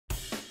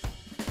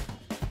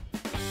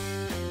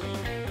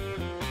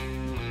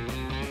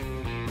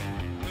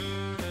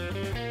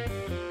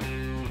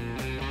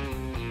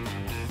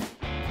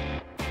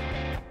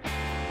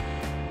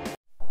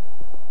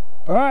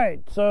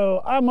Alright,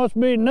 so I must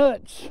be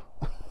nuts.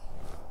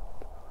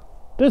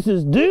 This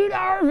is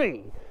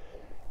DudeRv.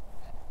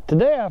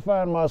 Today I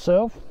find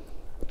myself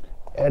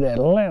at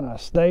Atlanta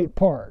State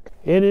Park.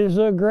 It is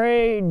a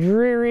gray,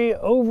 dreary,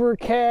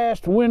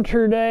 overcast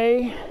winter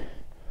day.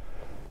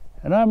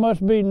 And I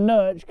must be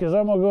nuts because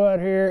I'm going to go out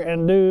here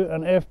and do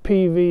an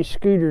FPV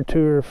scooter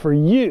tour for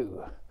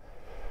you,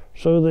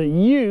 so that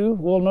you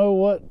will know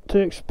what to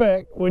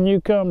expect when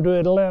you come to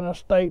Atlanta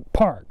State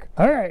Park.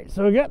 Alright,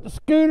 so we got the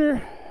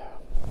scooter,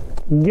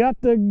 got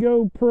the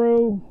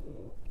GoPro,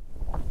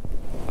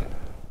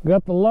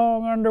 got the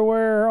long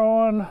underwear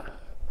on,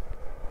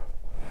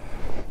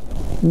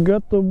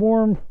 got the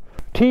warm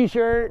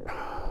t-shirt,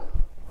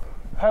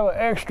 have an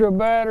extra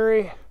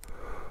battery,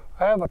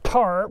 I have a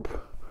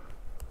tarp,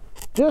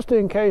 just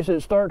in case it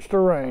starts to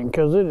rain,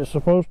 because it is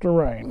supposed to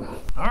rain.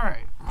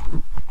 Alright,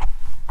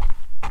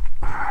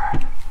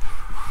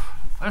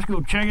 let's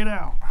go check it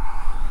out.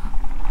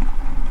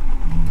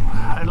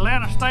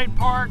 Atlanta State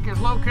Park is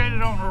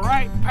located on the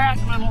Wright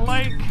Patman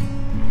Lake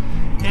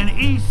in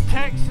East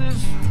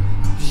Texas,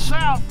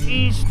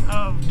 southeast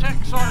of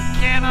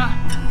Texarkana,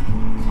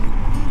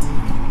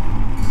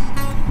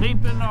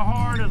 deep in the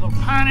heart of the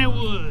Piney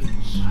woods.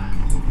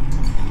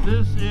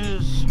 This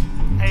is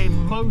a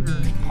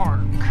boaters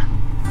park.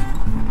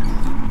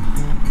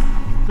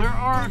 There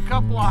are a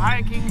couple of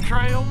hiking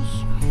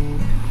trails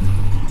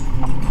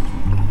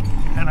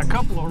and a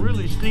couple of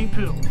really steep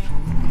hills.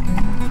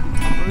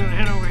 We're going to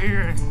head over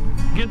here and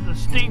get the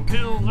steep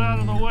hills out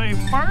of the way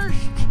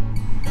first.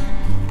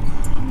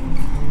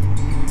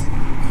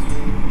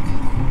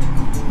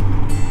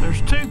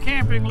 There's two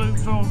camping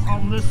loops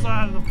on this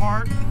side of the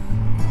park.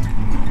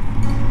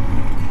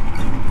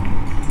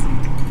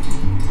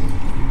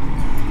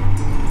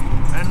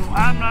 And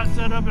I'm not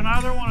set up in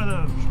either one of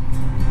those.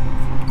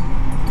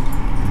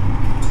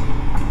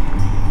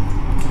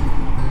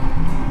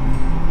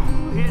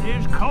 It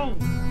is cold.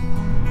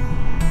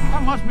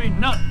 That must be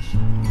nuts.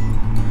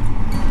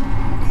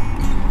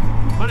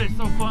 But it's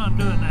so fun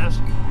doing this.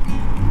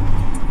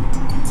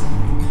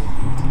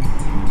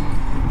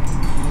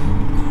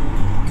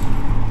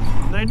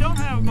 They do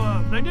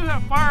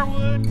have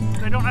firewood.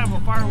 They don't have a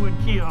firewood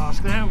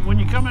kiosk. They have, when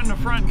you come in the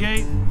front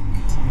gate,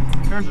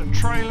 there's a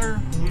trailer.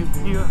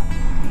 You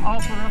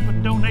offer up a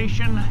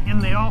donation in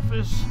the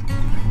office,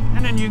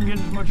 and then you can get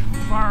as much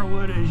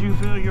firewood as you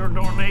feel your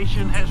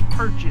donation has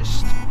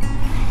purchased.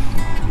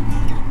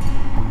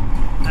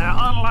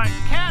 Now, unlike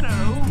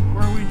Caddo,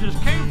 where we just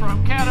came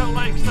from, Caddo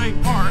Lake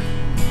State Park,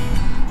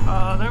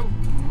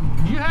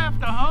 you have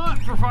to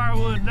hunt for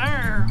firewood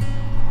there.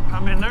 I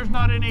mean, there's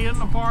not any in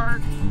the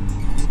park.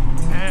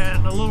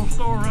 And the little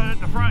store right at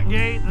the front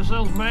gate that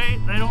sells bait,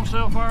 they don't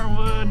sell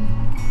firewood.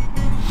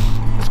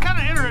 It's kind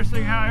of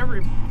interesting how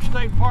every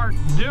state park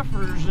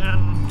differs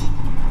in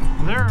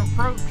their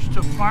approach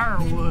to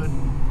firewood.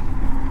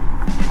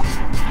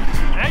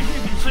 As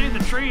you can see,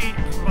 the tree,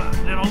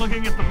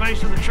 looking at the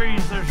base of the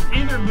trees, there's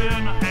either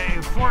been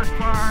a forest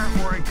fire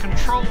or a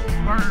controlled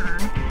burn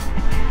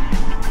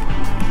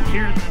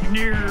here in the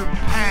near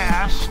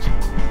past.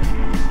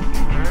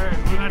 All right,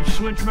 we're going to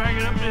switch back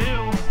it up the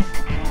hill.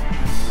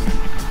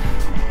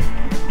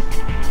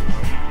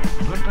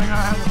 Good thing I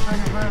have a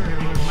second battery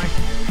with me,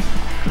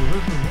 because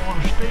this is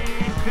one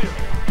steep hill.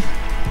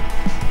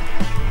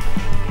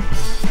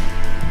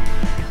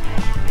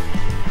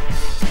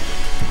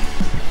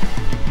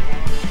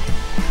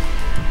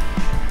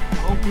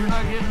 Hope you're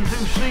not getting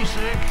too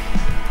seasick.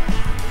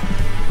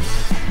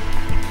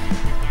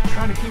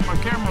 Try to keep my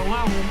camera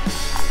level.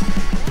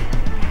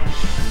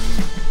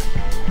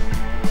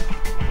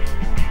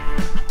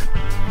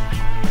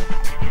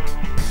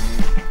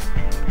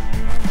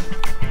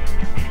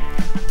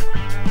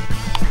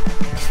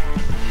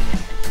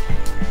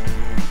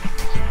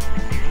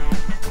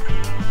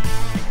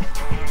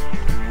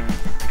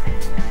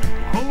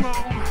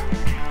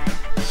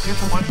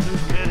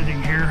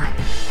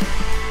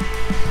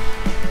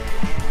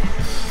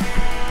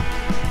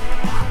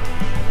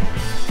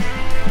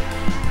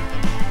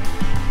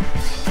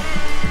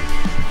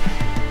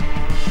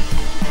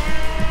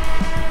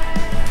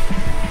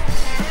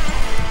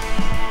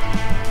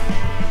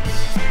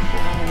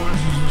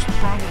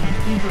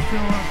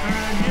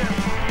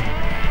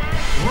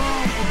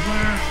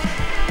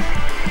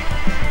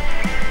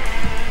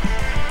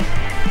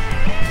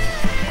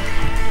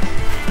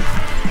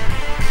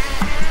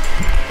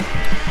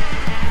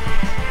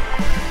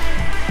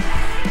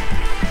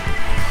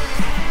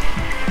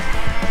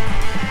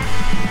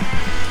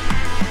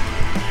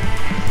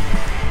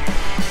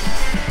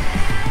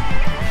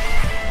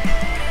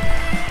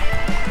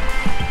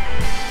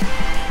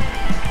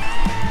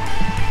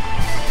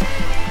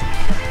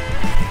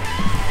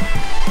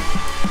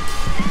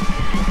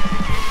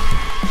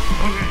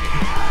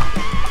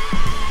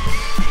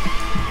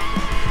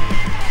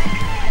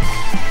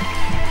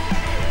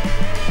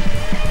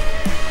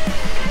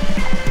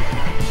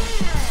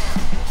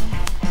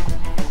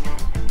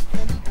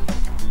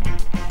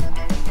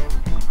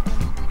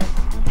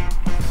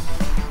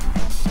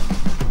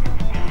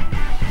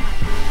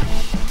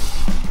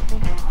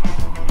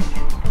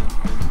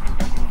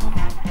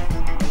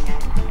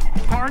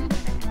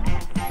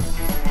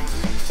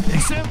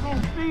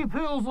 up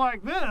hills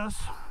like this.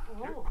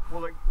 Oh.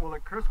 Will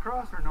it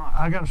crisscross or not?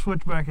 I got to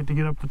switch back it to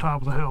get up the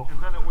top of the hill.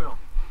 And then it will.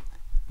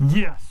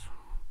 Yes.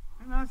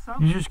 Isn't that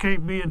something? You just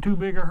can't be in too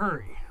big a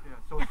hurry. Yeah,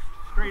 so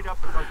straight up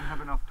it doesn't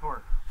have enough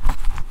torque.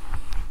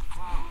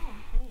 Oh,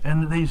 okay.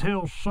 And these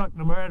hills suck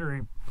the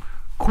battery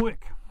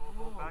quick.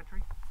 12-volt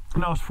battery?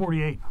 No, it's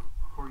 48.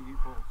 48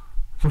 volts.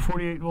 It's a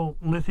 48 volt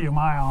lithium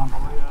ion.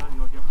 Oh yeah,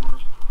 you'll get more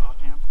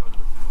amps out of it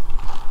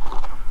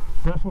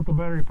then. That's what the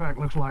battery pack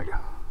looks like.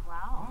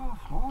 Wow. Oh,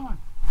 small one.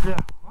 Yeah.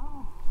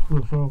 Wow.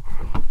 So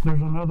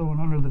there's another one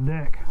under the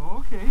deck.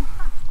 Okay.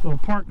 So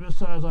park this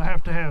size, I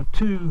have to have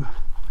two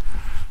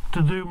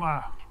to do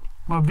my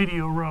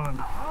video run.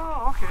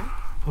 Oh, okay.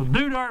 So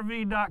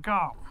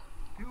DudeRv.com.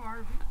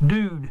 DudeRv?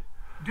 Dude.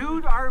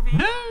 DudeRv?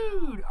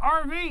 Dude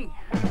RV.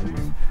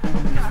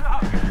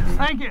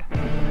 Thank you.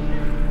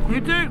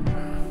 You too.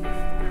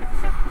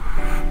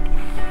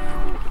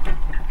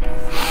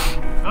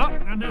 Oh,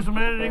 gonna do some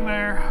editing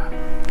there.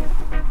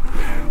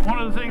 One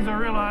of the things I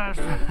realized,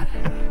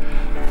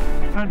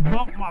 I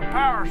bumped my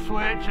power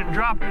switch and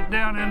dropped it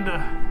down into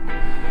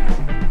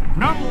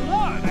number 1.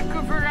 I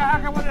couldn't figure out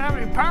how come I didn't have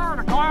any power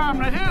to climb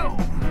the hill.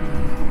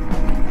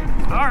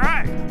 All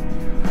right.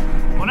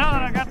 Well, now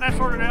that I got that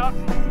sorted out,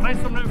 made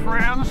some new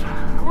friends,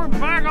 we're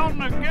back on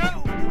the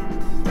go.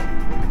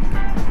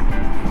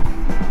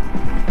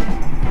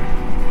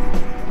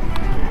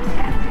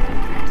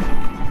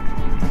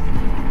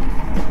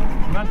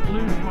 About to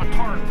lose my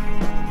tarp.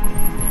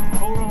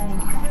 Hold on.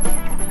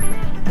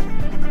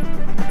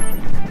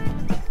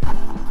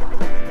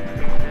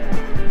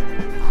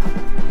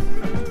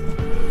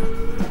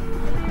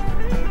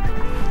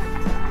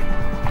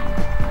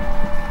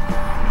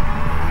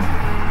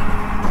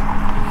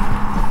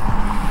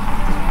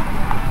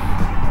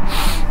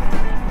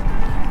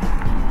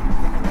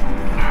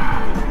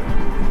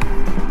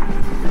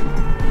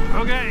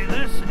 Okay,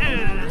 this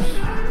is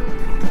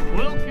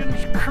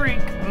Wilkins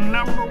Creek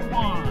number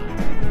 1.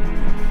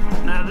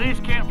 Now these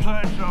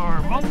campsites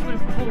are mostly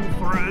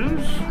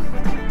pull-throughs.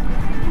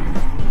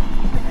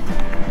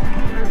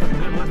 There's a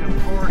good looking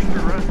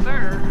forester right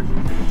there.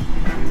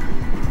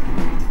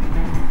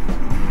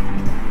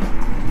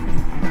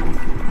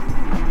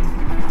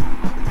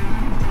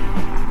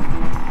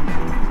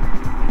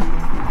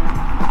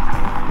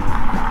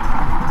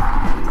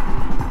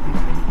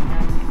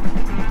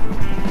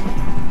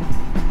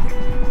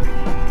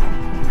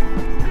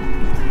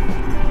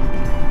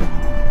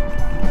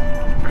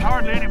 There's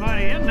hardly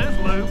anybody in this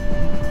loop.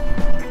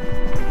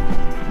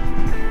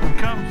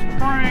 Come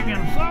spring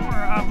and summer,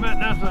 I bet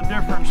that's a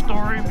different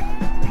story.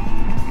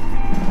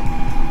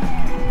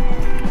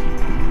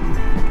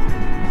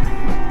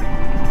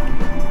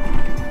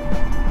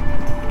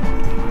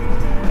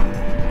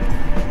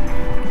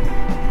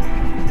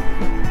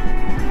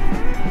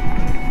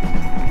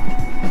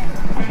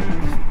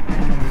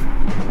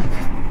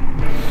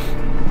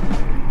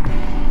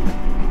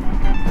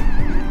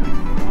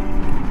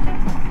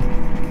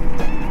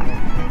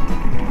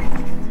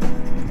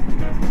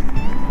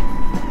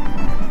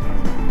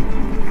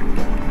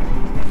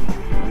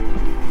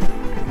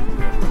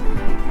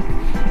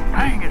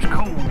 Dang, it's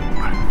cold.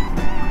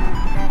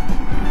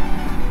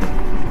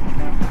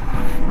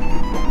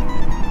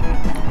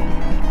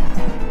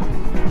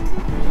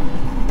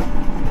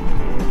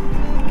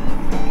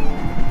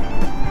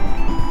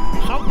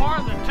 So far,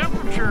 the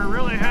temperature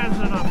really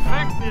hasn't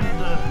affected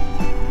the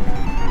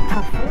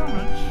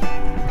performance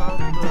of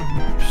the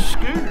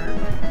scooter.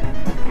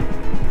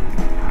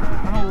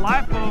 I know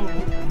LiPo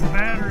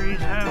batteries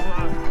have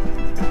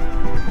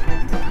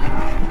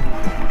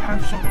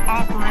some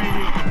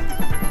operating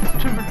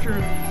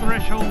temperature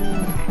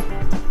threshold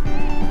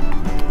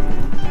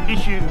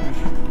issues.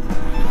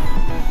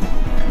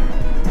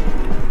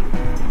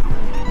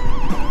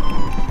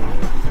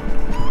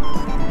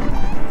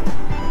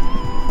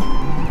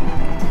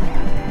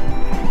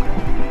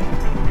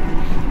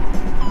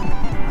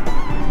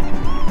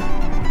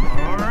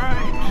 All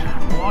right,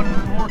 one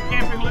more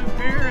camping loop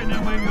here, and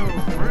then we're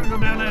gonna go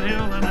down that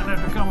hill, and then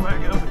have to come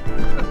back up.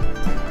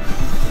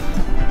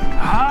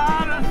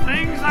 The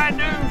things I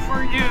do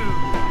for you.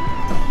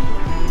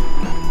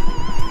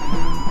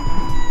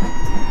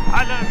 I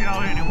love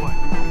y'all anyway.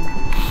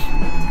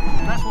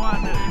 That's why I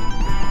do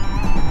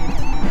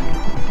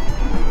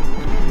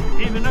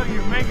it. Even though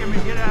you're making me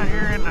get out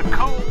here in the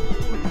cold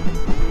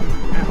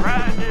and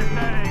ride this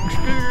dang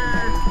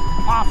scooter,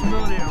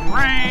 possibility of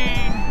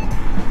rain.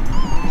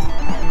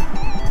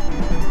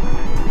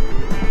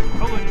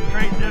 I wouldn't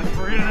trade this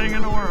for anything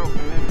in the world.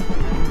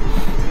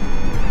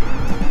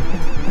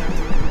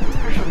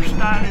 There's some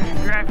stylish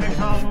graphics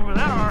all over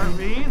that RV,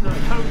 the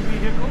tow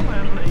vehicle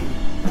and the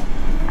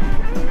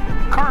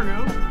cargo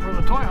for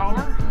the toy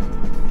hauler.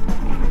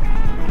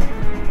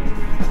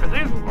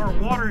 These are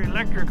water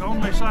electric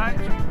only sites.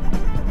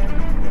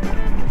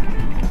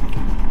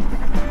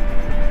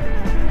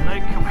 They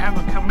have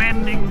a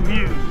commanding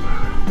view.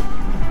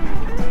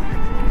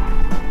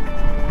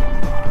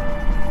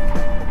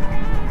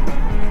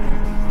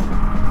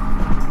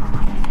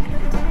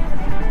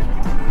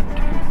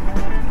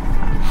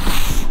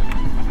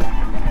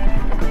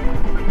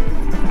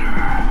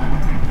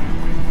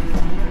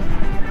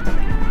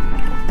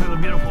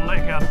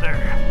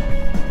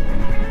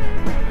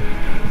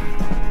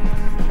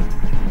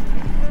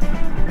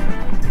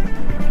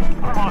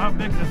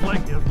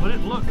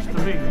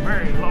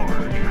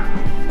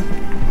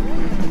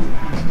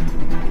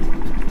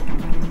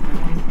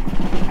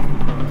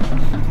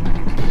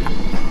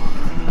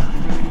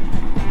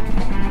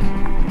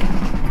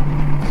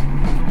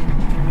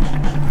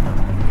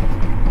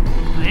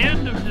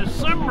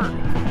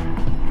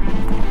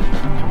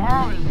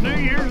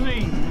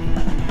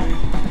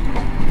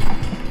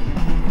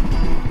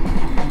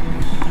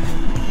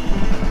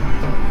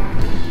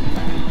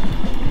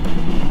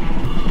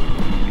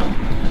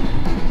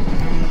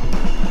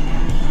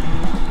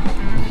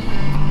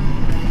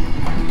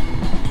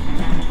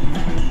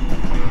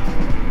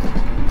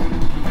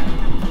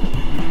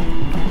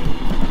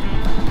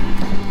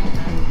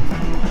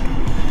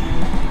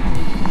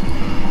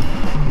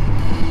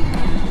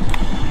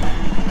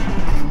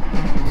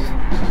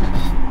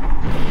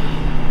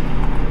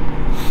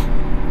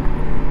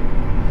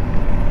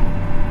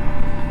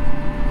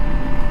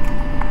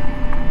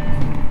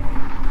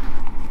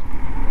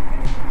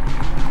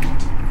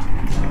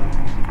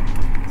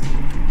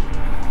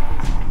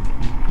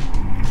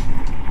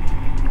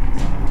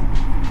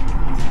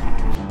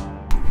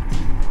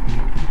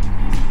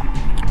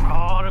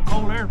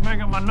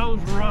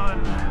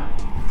 run,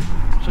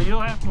 so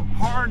you'll have to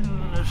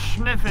pardon the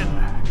sniffing.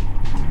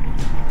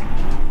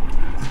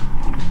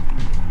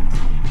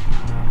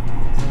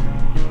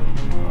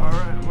 All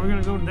right, we're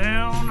gonna go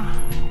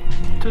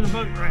down to the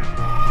boat ramp.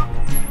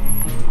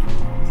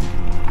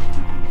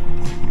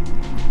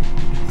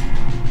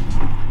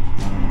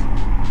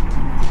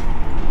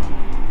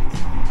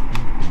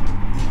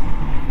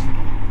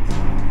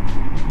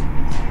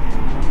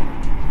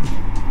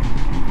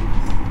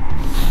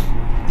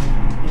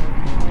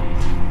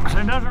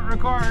 It doesn't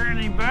require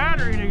any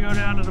battery to go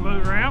down to the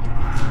boat ramp.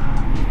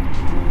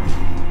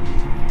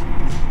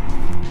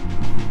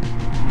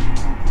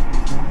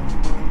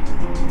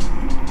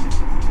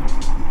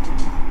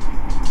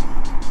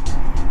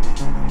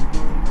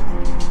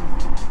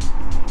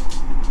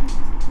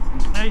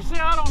 Now you see,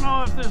 I don't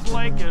know if this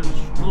lake is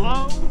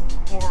low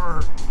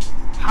or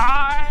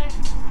high,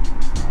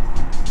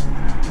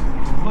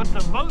 but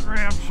the boat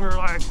ramps are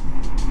like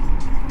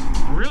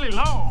really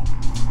long.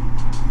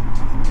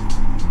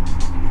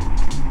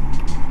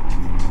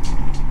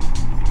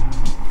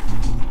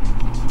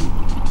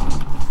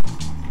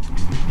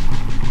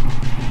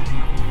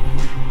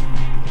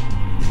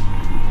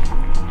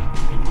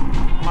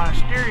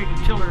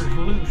 Tiller's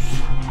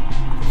loose.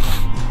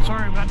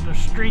 Sorry about the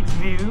street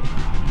view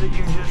that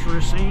you just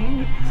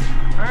received.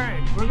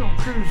 Alright, we're going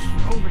to cruise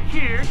over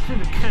here to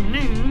the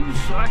canoes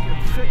so I can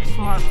fix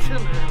my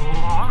tiller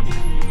lock.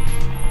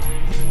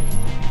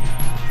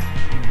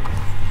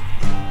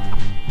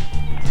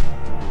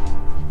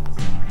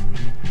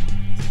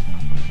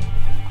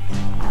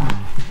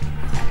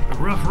 The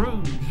rough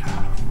roads,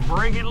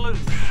 break it loose.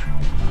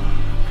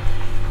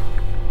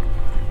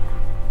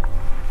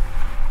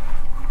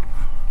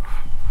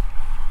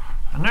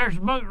 And there's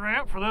the boat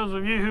ramp for those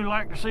of you who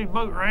like to see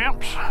boat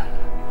ramps.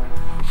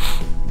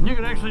 You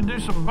can actually do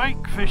some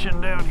bank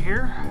fishing down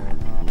here.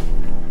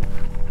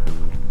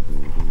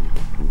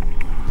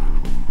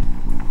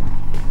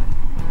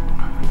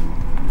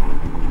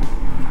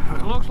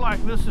 It looks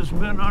like this has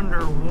been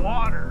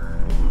underwater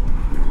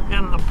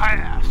in the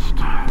past.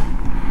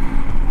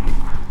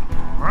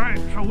 All right,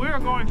 so we're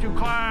going to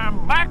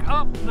climb back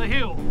up the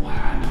hill.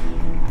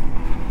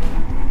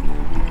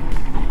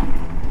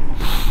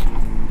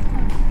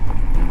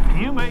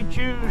 You may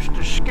choose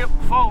to skip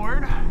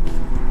forward.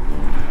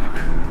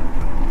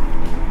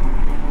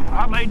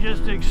 I may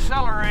just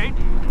accelerate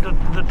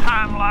the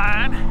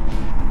timeline.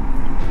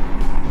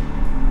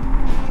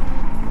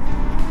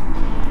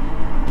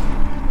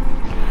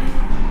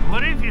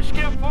 But if you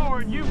skip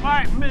forward, you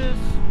might miss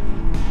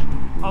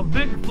a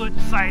Bigfoot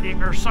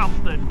sighting or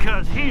something,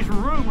 because he's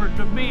rumored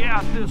to be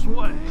out this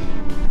way.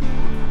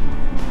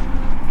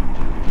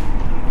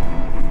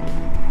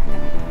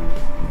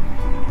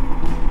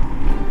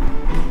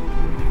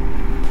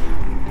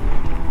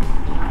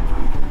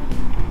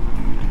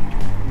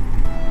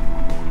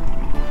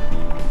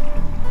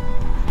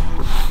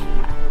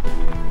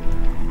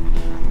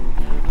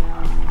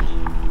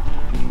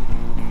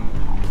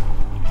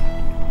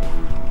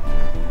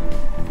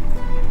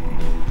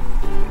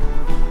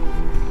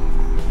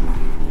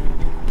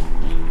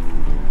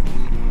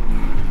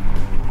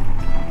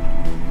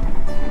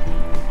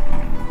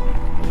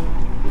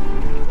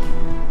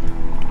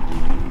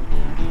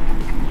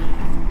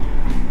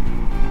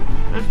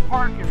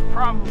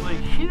 Probably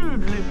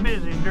hugely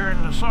busy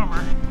during the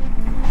summer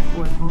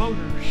with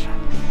boaters.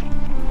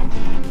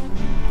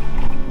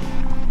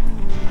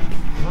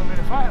 I mean,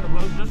 if I had a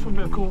boat, this would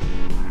be cool.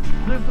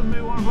 This would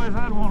be one place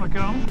I'd want to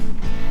come.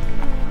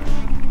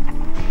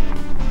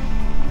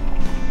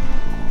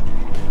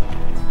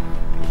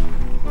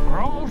 We're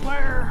almost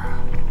there.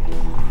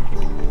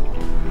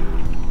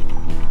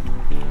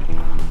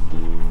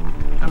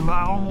 And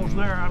by almost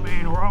there, I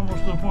mean we're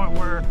almost to the point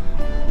where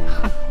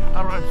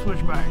I don't have to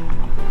switch back.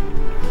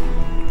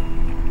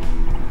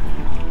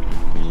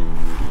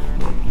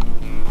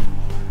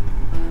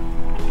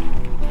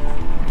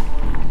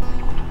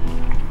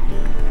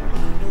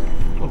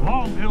 The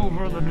long hills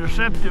are the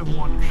deceptive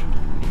ones.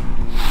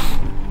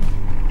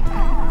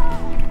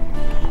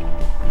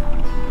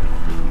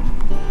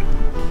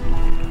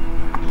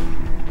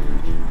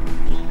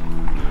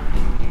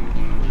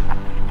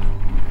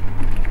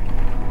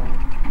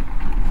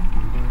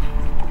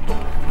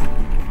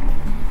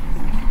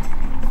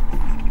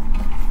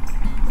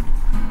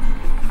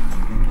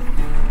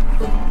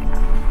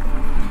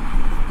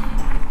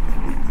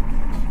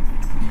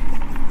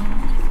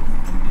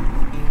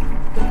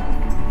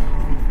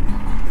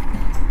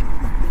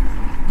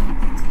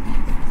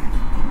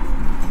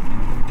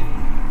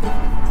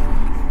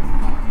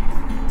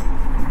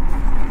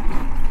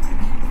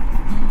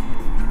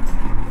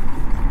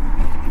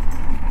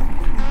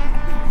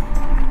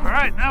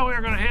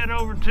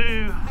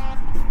 To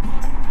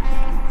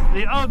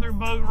the other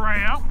boat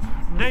ramp,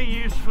 day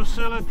use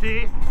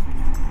facility,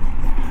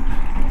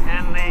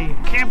 and the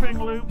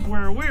camping loop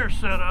where we're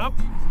set up.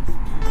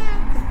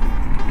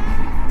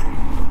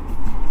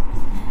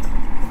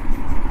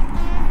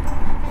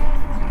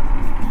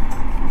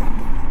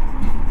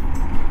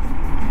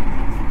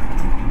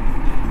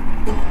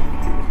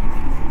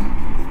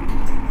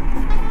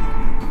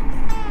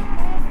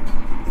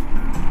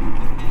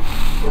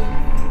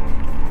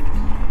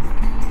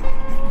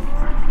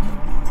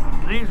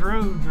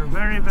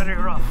 very,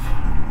 very rough.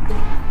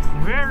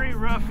 Very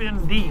rough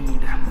indeed.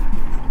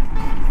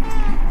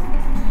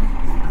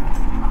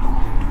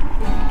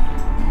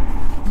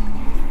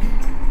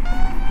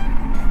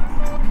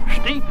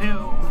 Steep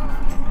hill.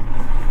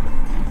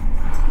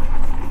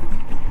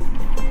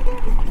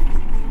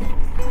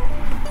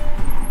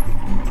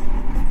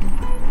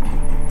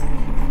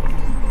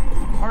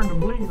 Hard to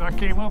believe I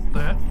came up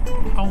that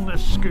on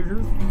this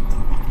scooter.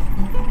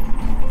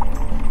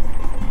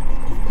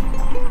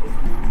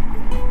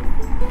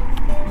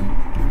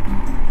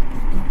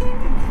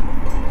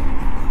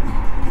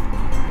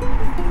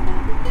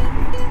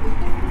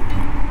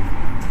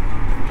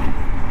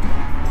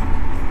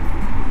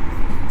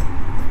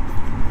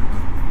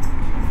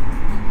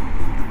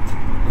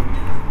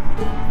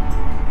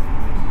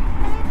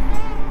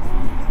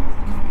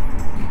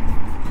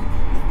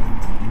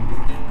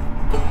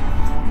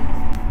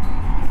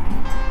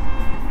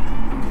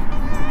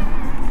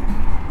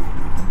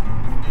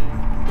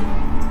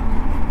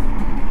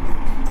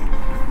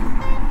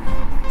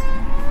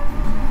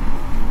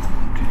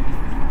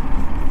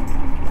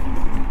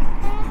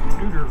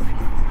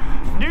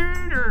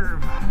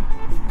 DudeRv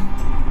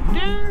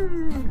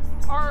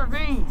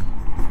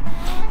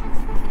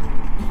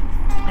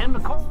in the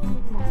cold.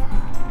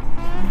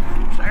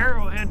 It's the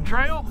Arrowhead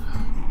Trail.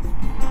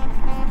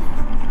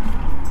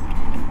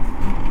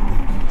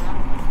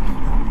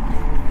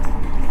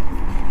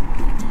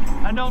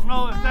 I don't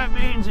know if that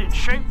means it's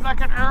shaped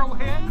like an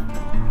arrowhead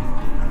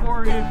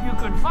or if you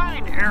could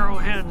find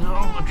arrowheads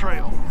on the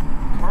trail.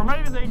 Or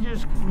maybe they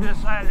just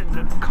decided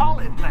to call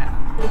it that.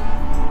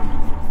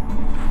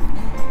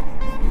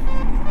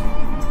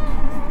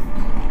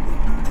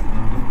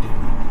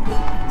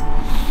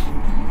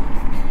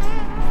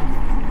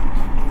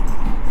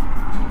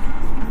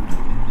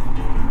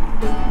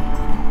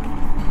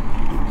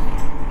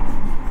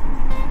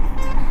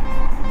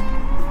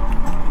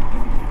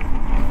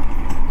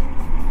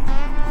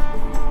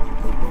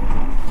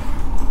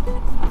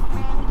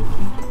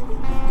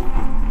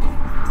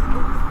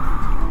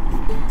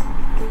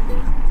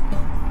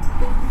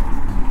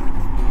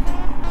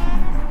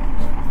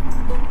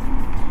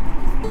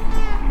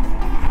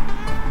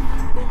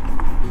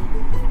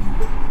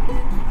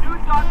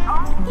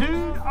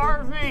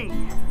 DudeRv.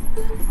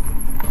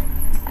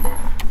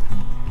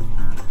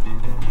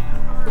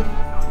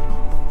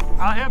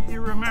 I'll help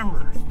you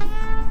remember.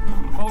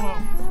 Hold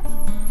on.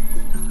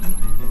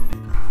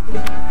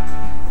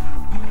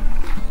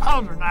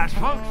 Those are nice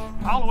folks,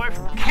 all the way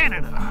from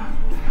Canada.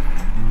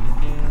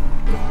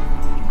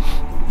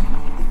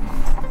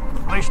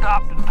 We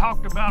stopped and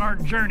talked about our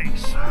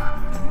journeys.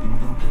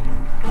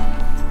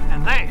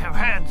 And they have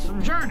had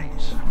some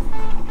journeys.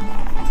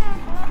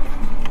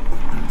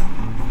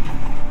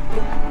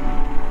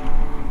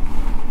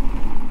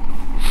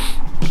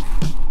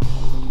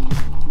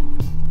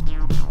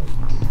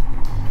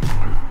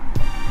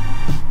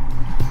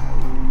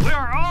 We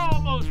are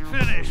almost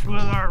finished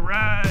with our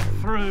ride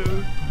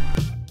through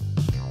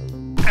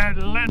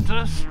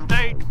Atlanta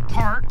State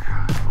Park.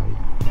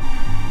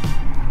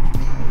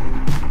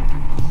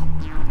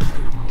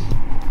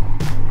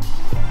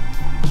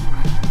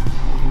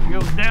 Go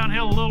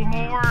downhill a little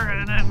more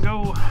and then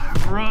go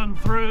run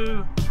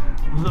through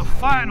the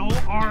final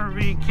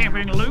RV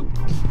camping loop,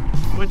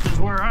 which is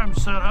where I'm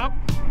set up.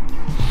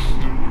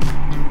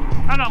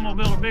 And I'm gonna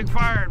build a big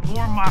fire and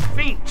warm my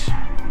feet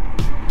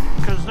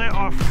because they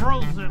are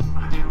frozen.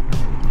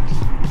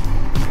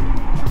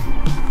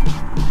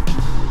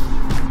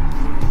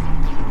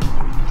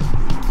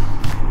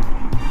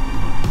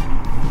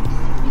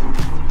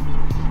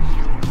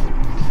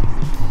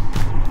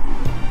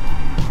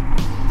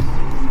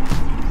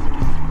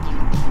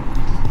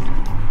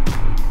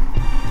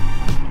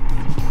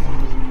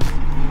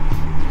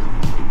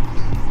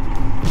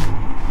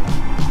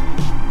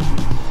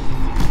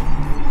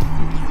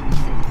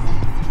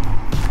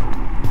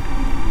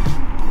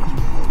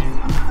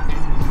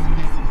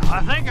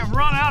 I think I've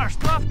run out of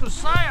stuff to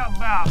say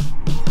about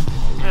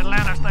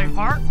Atlanta State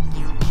Park.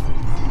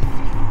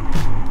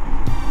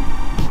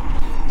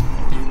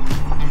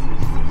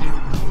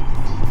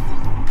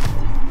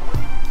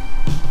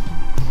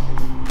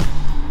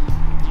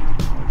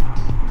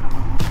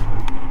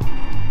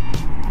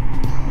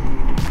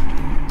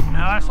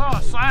 Now I saw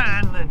a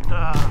sign that,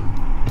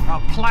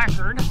 a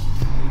placard,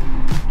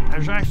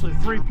 there's actually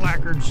 3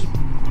 placards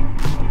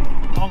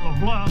on the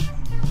bluff,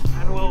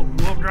 and we'll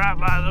drive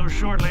by those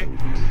shortly.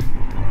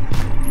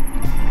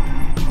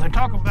 They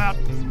talk about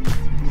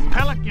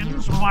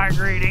pelicans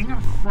migrating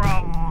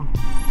from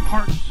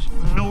parts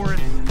north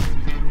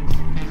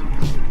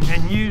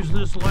and use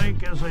this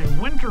lake as a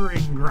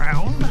wintering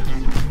ground.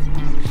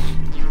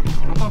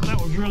 I thought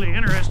that was really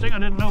interesting. I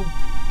didn't know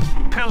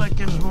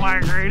pelicans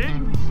migrated.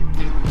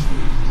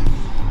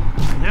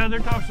 The other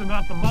talks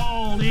about the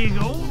bald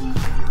eagle.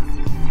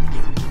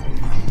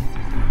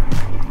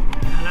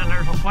 And then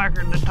there's a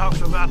placard that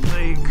talks about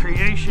the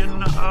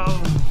creation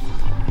of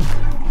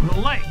the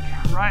lake,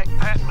 Wright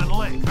Patman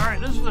Lake. All right,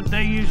 this is the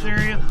day use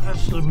area.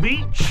 That's the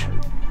beach.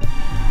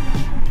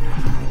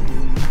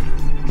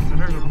 And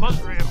there's a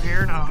boat ramp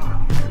here.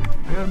 Now,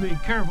 I gotta be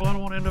careful. I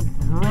don't want to end up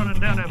running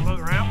down that boat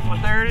ramp, but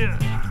there it is.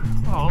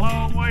 A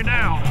long way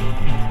down.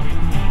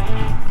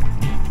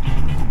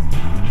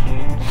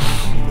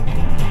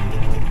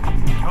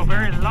 A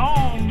very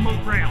long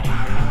boat ramp.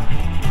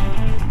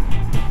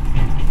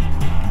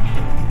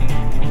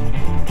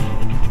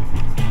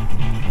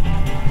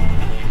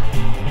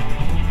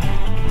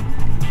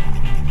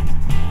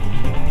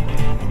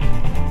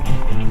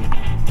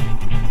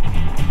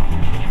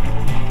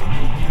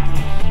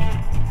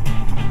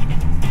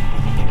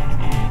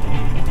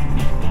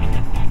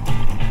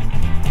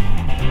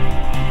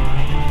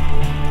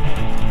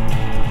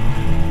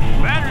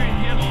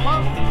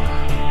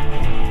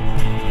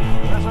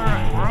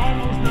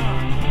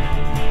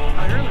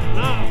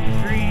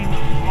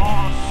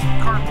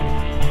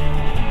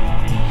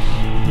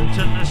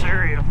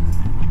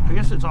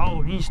 It's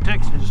all East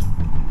Texas.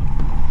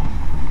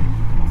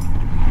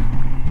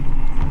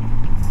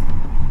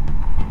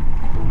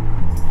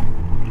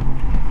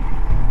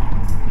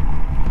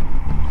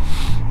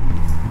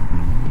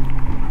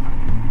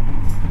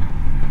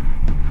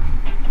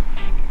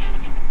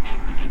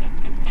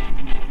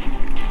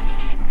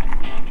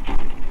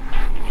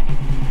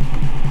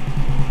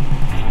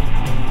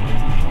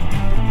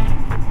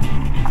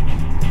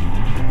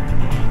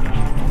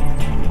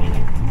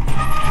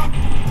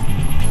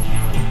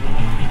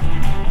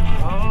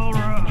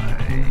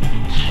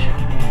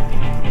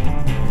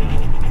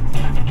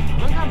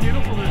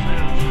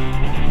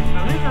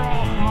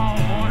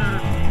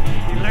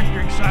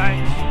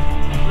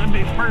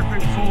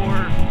 Perfect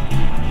for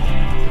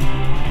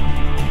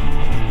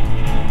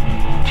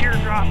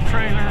teardrop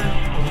trailer,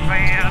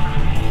 van,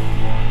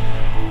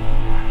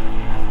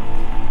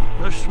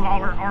 the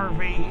smaller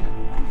RV.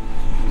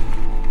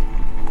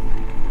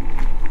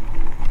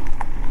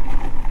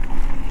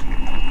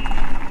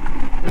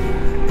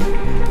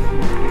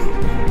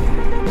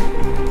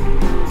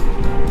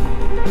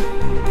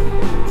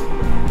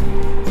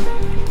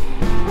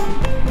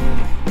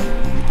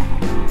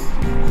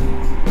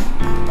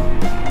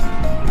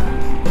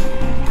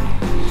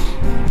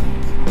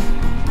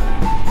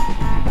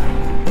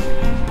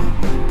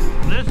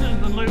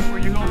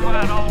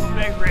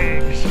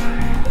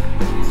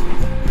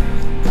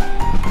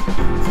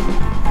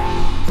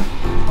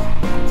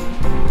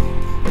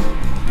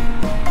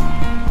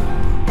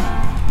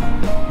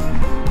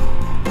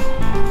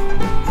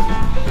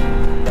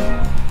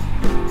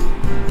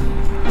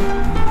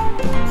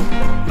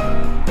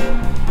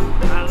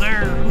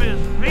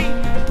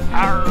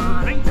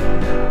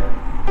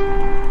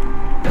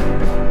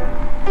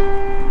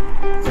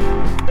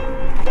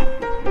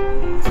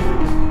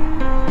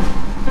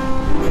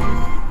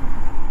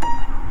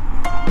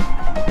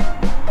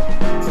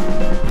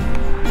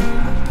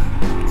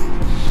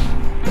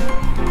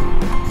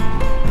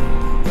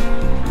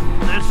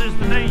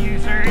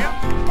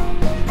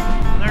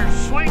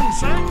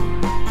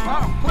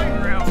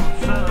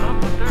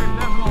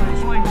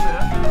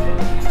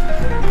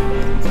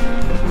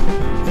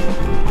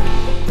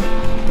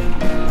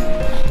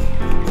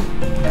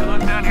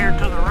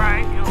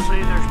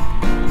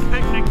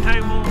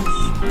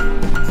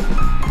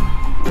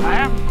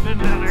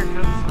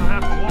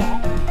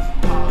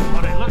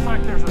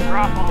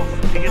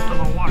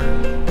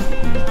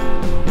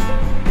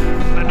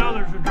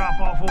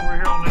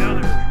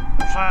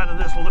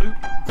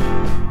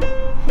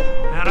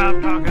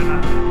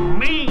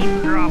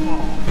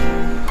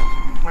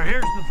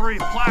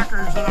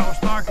 Placards that I was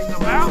talking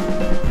about.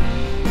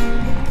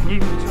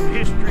 Give you some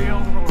history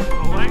on the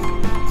lake.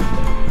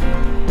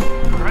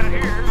 Right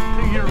here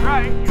to your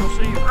right, you'll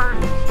see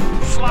earth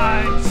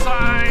slide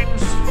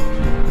signs.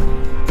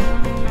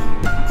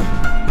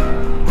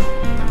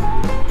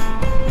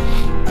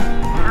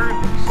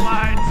 Earth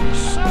slides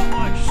so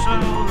much so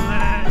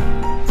that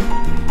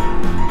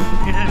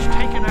it has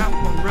taken out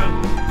the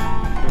road.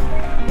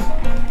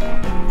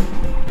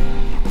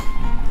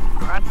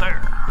 Right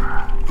there.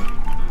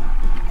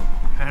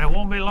 And it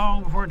won't be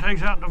long before it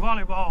takes out the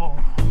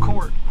volleyball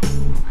court.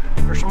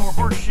 There's some more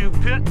horseshoe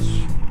pits.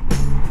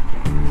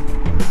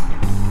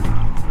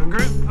 The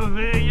group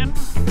pavilion.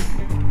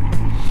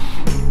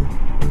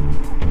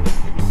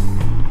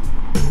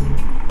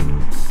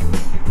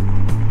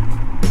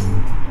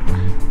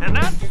 And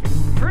that's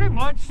pretty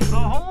much the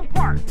whole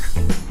park.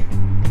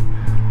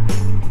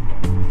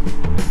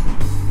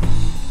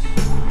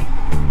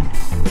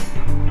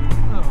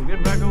 So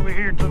get back over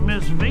here to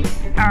Miss V,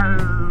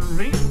 RV,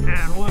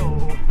 and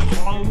we'll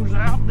close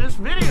out this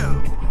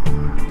video.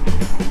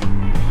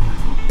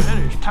 It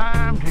is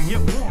time to get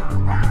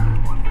warm.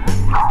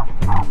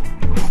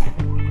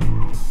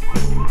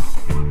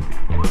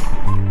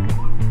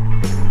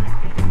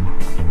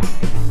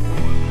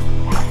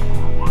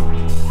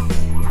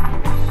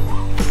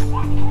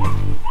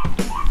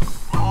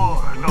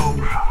 Oh, the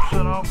dogs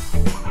set off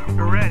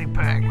the ratty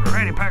pack. The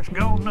ratty pack's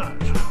going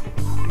nuts.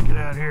 Get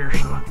out of here,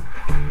 son.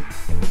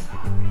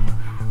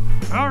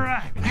 All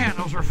right, man,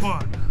 those are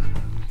fun.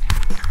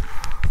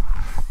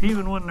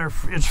 Even when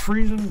it's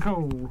freezing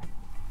cold.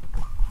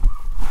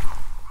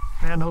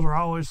 Man, those are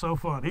always so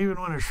fun, even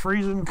when it's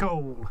freezing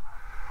cold.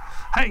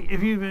 Hey,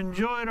 if you've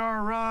enjoyed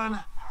our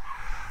run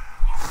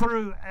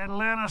through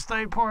Atlanta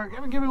State Park,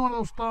 give me one of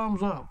those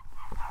thumbs up.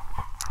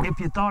 If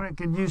you thought it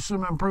could use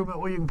some improvement,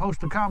 well, you can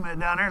post a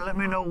comment down there. Let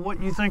me know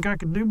what you think I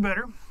could do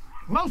better.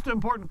 Most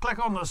important, click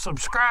on the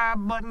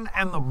subscribe button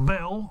and the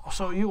bell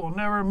so you will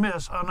never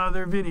miss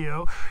another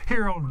video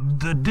here on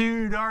the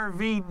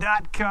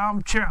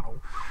DudeRv.com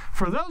channel.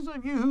 For those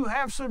of you who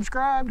have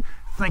subscribed,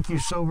 thank you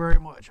so very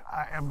much.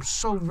 I am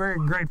so very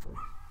grateful.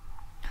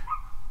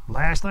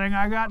 Last thing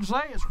I got to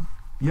say is,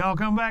 y'all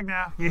come back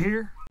now. You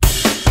hear?